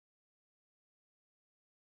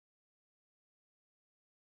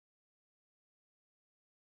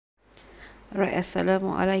Alright,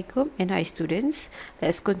 Assalamualaikum and hi students.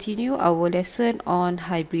 Let's continue our lesson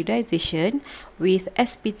on hybridization with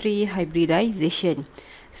sp3 hybridization.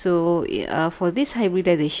 So for this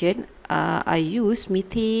hybridization, I use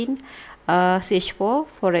methane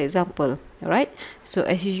CH4 for example. Alright, so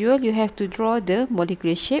as usual you have to draw the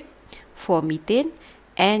molecular shape for methane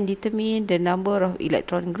and determine the number of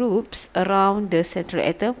electron groups around the central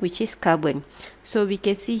atom, which is carbon. So we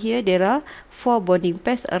can see here there are 4 bonding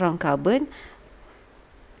pairs around carbon.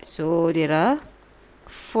 So there are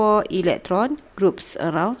 4 electron groups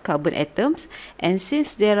around carbon atoms, and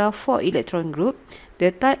since there are 4 electron groups,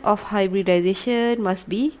 the type of hybridization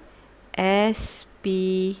must be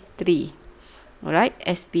sp3. Alright,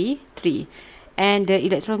 sp3. And the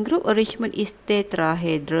electron group arrangement is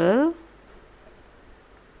tetrahedral.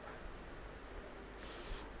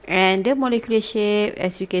 And the molecular shape,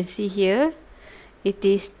 as you can see here, it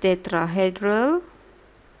is tetrahedral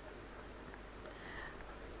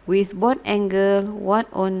with bond angle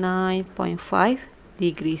 109.5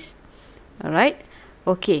 degrees. Alright,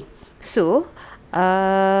 okay. So,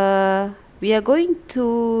 we are going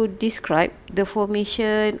to describe the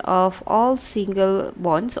formation of all single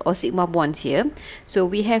bonds or sigma bonds here. So,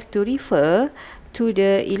 we have to refer to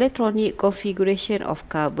the electronic configuration of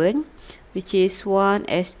carbon, which is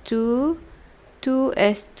 1s2,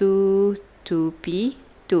 2s2,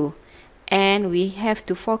 2p2. And we have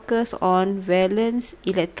to focus on valence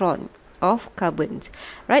electron of carbons,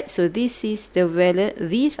 right? So this is the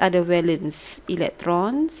these are the valence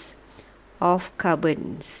electrons of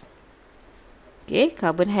carbons. Okay,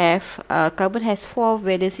 carbon has 4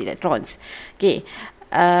 valence electrons. Okay,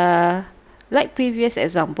 like previous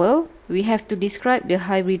example, we have to describe the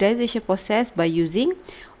hybridization process by using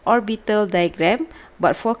orbital diagram,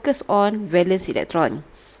 but focus on valence electron.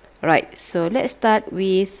 Right, so let's start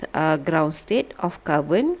with ground state of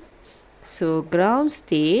carbon. So ground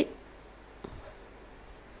state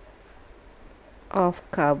of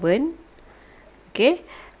carbon, okay,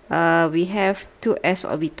 we have 2s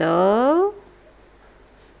orbital.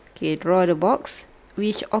 Okay, draw the box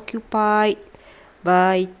which occupied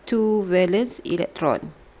by 2 valence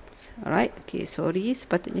electron. Alright, okay, sorry,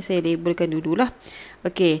 sepatutnya saya labelkan dululah.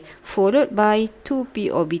 Okay, followed by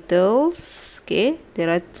 2p orbitals. Okay,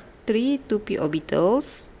 there are 3 2p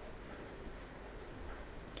orbitals,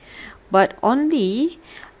 but only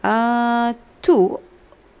 2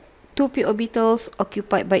 2p orbitals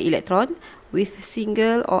occupied by electron with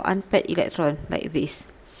single or unpaired electron like this.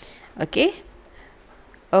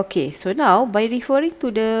 Okay, so now by referring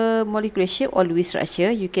to the molecular shape or Lewis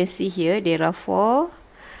structure, you can see here there are 4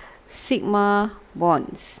 sigma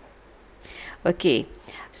bonds. Okay,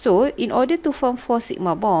 so in order to form 4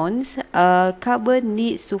 sigma bonds, carbon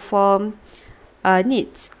needs to form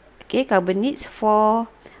carbon needs 4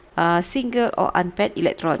 single or unpaired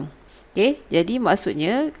electron. Okay, jadi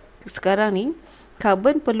maksudnya sekarang ni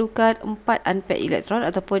carbon perlukan 4 unpaired electron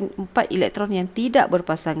ataupun 4 elektron yang tidak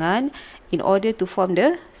berpasangan in order to form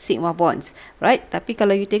the sigma bonds, right? Tapi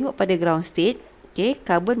kalau you tengok pada ground state, okay,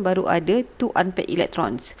 carbon baru ada 2 unpaired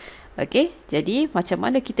electrons. Okay, jadi macam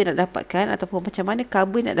mana kita nak dapatkan ataupun macam mana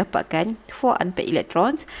carbon nak dapatkan 4 unpaired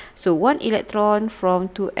electrons? So 1 electron from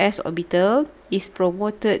 2s orbital is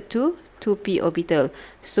promoted to 2p orbital.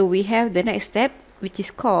 So we have the next step, which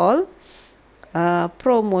is called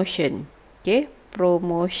promotion. Okay,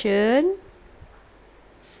 promotion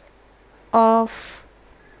of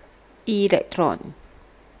electron.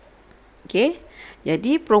 Okay,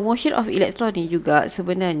 jadi promotion of electron ni juga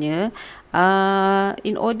sebenarnya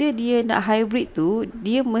in order dia nak hybrid tu,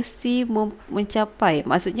 dia mesti mencapai,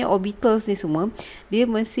 maksudnya orbitals ni semua dia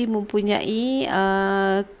mesti mempunyai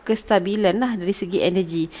kestabilan lah dari segi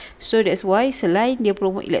energy. So that's why selain dia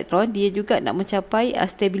promote elektron, dia juga nak mencapai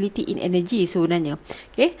stability in energy sebenarnya.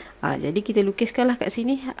 Okay, jadi kita lukiskanlah kat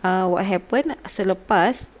sini what happen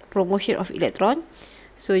selepas promotion of electron.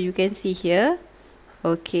 So you can see here,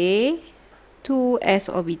 okay, 2s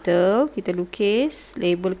orbital, kita lukis,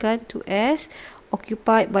 labelkan 2s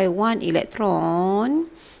occupied by 1 electron.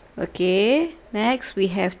 Okay, next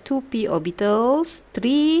we have 2p orbitals,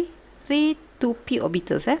 3 2p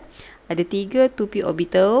orbitals. Ada 3 2p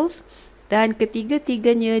orbitals dan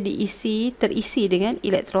ketiga-tiganya terisi dengan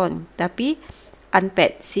elektron tapi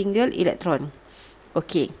unpaired, single electron.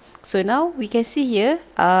 Okay, so now we can see here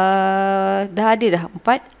dah ada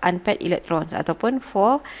 4 unpaired electrons ataupun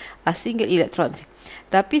 4 single electrons.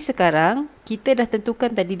 Tapi sekarang kita dah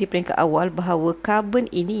tentukan tadi di peringkat awal bahawa carbon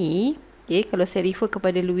ini, okay, kalau saya refer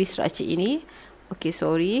kepada Lewis structure ini, okay,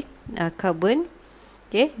 sorry, carbon,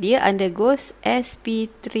 okay, dia undergoes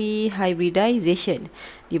sp3 hybridization,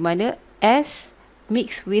 di mana S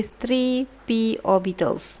mix with 3p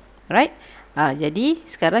orbitals. Right? Jadi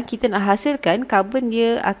sekarang kita nak hasilkan carbon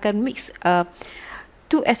dia akan mix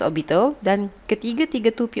 2s orbital dan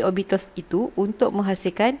ketiga-tiga 2p orbitals itu untuk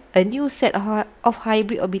menghasilkan a new set of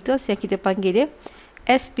hybrid orbitals yang kita panggil dia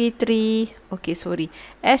sp3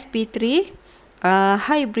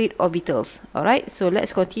 hybrid orbitals. Alright, so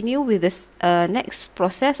let's continue with this next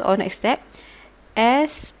process or next step,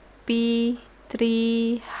 sp3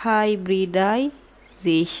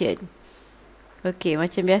 hybridization. Okey,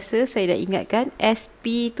 macam biasa saya dah ingatkan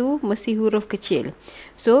SP tu mesti huruf kecil.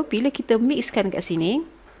 So, bila kita mixkan kat sini,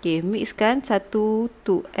 okey, mixkan 1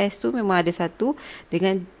 2s tu memang ada 1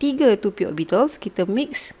 dengan 3 2p orbitals, kita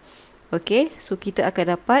mix. Okey, so kita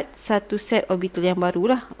akan dapat satu set orbital yang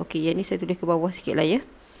baru lah. Okey, yang ni saya tulis ke bawah sikit lah ya.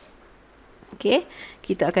 Okey,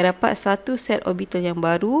 kita akan dapat satu set orbital yang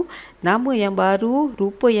baru, nama yang baru,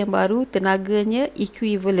 rupa yang baru, tenaganya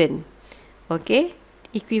equivalent. Okey,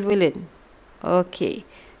 equivalent. Okay,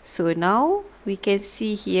 so now we can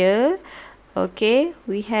see here. Okay,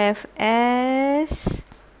 we have S.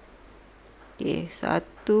 Okay,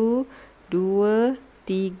 1, 2,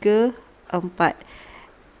 3, 4.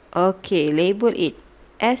 Okay, label it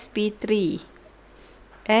sp3,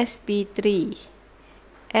 sp3,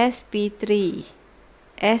 sp3,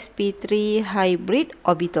 sp3 hybrid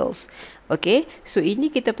orbitals. Okay, so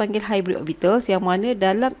ini kita panggil hybrid orbitals, yang mana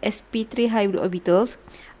dalam sp3 hybrid orbitals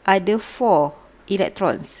ada 4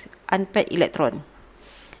 electrons, unpaired electron.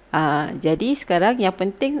 Jadi sekarang yang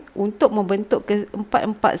penting untuk membentuk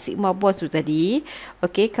ke-4 sigma bonds tu tadi,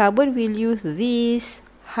 okay, carbon will use these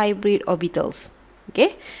hybrid orbitals.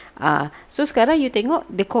 Okay, so sekarang you tengok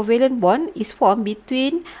the covalent bond is formed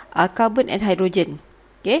between carbon and hydrogen.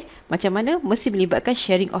 Okay, macam mana? Mesti melibatkan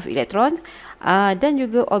sharing of electron dan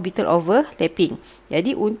juga orbital overlapping.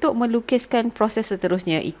 Jadi untuk melukiskan proses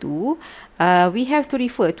seterusnya itu, we have to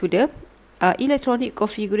refer to the electronic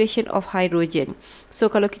configuration of hydrogen.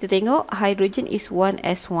 So kalau kita tengok, hydrogen is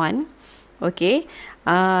 1s1. Okay,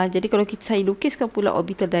 jadi kalau saya lukiskan pula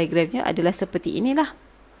orbital diagramnya adalah seperti inilah.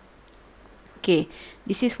 Okay,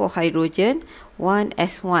 this is for hydrogen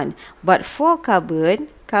 1s1. But for carbon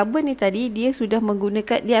ni tadi dia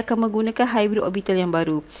akan menggunakan hybrid orbital yang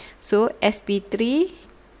baru. So sp3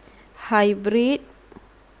 hybrid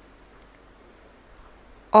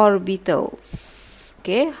orbitals.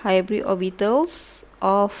 Okay, hybrid orbitals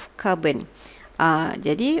of carbon.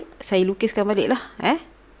 Jadi saya lukiskan balik lah.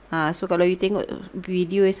 So kalau you tengok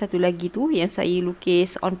video yang satu lagi tu, yang saya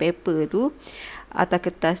lukis on paper tu, atas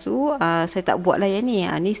kertas tu, saya tak buat lah yang ni.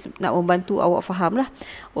 Ni nak membantu awak faham lah.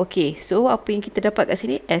 Okay, so apa yang kita dapat kat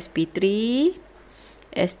sini, sp3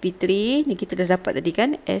 ni kita dah dapat tadi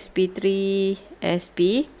kan, sp3.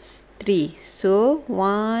 So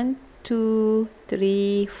 1 2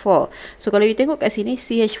 3 4. So kalau you tengok kat sini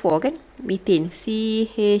CH4 kan, methane,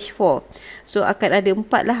 CH4. So akan ada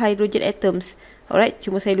 4 lah hydrogen atoms. Alright,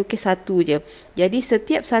 cuma saya lukis satu je. Jadi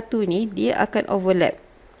setiap satu ni dia akan overlap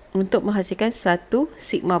untuk menghasilkan satu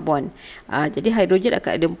sigma bond. Jadi hidrogen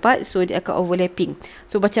akan ada 4, so dia akan overlapping.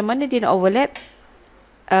 So macam mana dia nak overlap?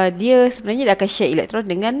 Dia sebenarnya dia akan share elektron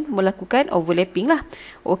dengan melakukan overlapping lah.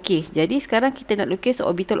 Okey, jadi sekarang kita nak lukis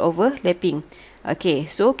orbital overlapping. Okey,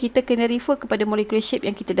 so kita kena refer kepada molecular shape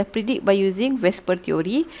yang kita dah predict by using Vesper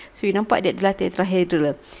theory. So you nampak dia adalah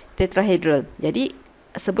tetrahedral. Jadi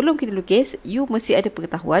sebelum kita lukis, you mesti ada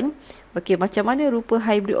pengetahuan okey, macam mana rupa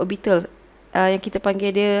hybrid orbital yang kita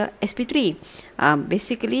panggil dia sp3.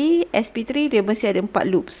 Basically sp3 dia mesti ada 4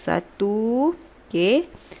 loops. Satu, okey.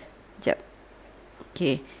 Sekejap.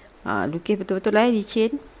 Okey. Lukis betul-betul lah di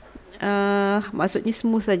chain. Maksudnya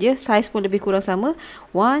smooth saja, size pun lebih kurang sama.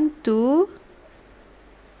 1 2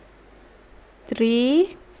 3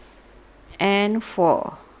 and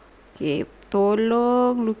 4. Okey,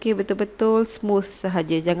 tolong lukis betul-betul smooth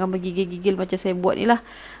sahaja, jangan bergigil-gigil macam saya buat ni lah.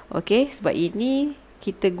 Okey, sebab ini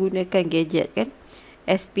kita gunakan gadget kan.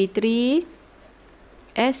 sp3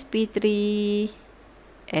 sp3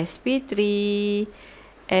 sp3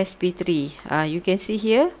 sp3. You can see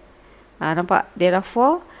here. Nampak there are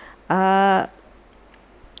 4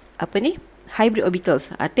 apa ni, hybrid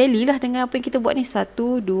orbitals. Tally lah dengan apa yang kita buat ni. 1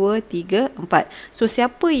 2 3 4. So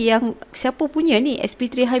siapa punya ni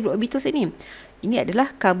sp3 hybrid orbitals ini? Ini adalah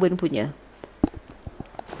carbon punya.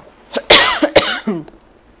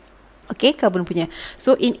 Okay, carbon punya.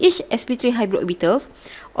 So in each sp3 hybrid orbitals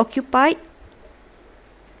occupied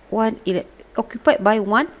by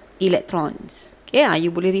 1 electrons. Okay,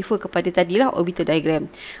 you boleh refer kepada tadilah orbital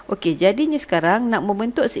diagram. Okay, jadinya sekarang nak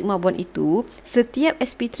membentuk sigma bond itu, setiap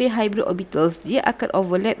sp3 hybrid orbitals dia akan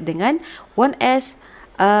overlap dengan 1s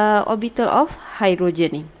orbital of hydrogen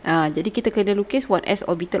ni. Jadi kita kena lukis 1s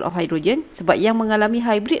orbital of hydrogen sebab yang mengalami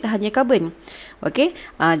hybrid hanya carbon. Okey.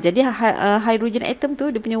 Jadi hydrogen atom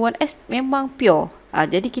tu dia punya 1s memang pure.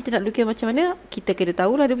 Jadi kita nak lukis macam mana? Kita kena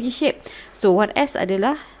tahulah dia punya shape. So 1s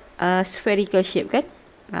adalah spherical shape kan?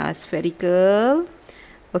 Spherical.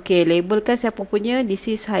 Okey, labelkan siapa punya. This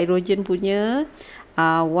is hydrogen punya.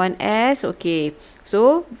 1s. Okey.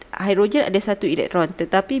 So, hidrogen ada satu elektron.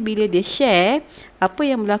 Tetapi bila dia share, apa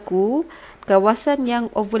yang berlaku? Kawasan yang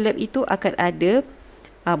overlap itu akan ada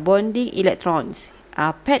bonding electrons.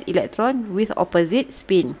 Paired electron with opposite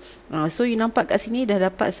spin. So, you nampak kat sini dah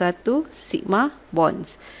dapat satu sigma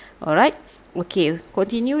bonds. Alright. Okey,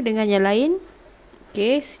 continue dengan yang lain.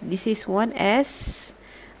 Okey, this is 1s.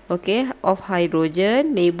 Okey, of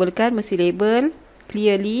hydrogen. Labelkan, mesti label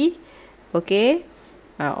clearly. Okey.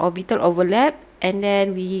 Orbital overlap. And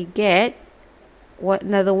then we get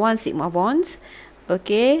another one sigma bonds.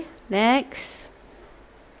 Okay, next.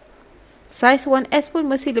 Size 1s pun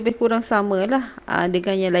mesti lebih kurang sama lah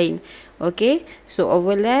dengan yang lain. Okay, so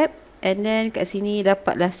overlap. And then kat sini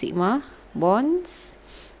dapatlah sigma bonds.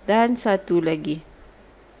 Dan satu lagi.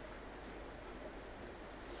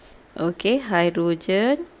 Okay,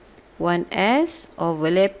 hydrogen 1s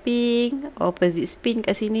overlapping, opposite spin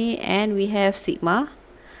kat sini. And we have sigma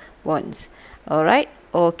bonds. Alright,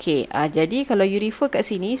 okay. Jadi kalau you refer kat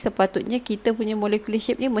sini, sepatutnya kita punya molecular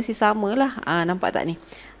shape ni mesti sama lah. Nampak tak ni?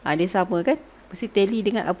 Dia sama kan? Mesti tally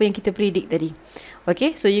dengan apa yang kita predict tadi.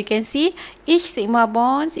 Okay, so you can see each sigma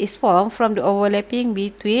bonds is formed from the overlapping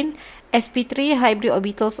between sp3 hybrid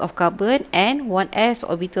orbitals of carbon and 1s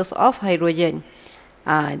orbitals of hydrogen.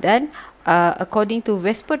 Dan according to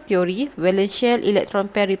Vesper theory, valence shell electron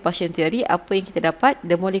pair repulsion theory, apa yang kita dapat?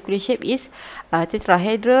 The molecular shape is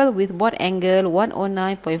tetrahedral with bond angle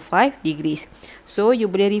 109.5 degrees. So you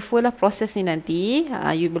boleh refer lah proses ni nanti.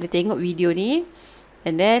 You boleh tengok video ni.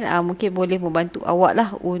 And then mungkin boleh membantu awak lah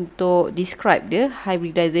untuk describe the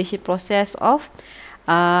hybridization process of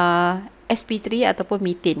sp3 ataupun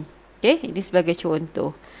methane. Okay, ini sebagai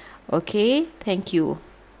contoh. Okay, thank you.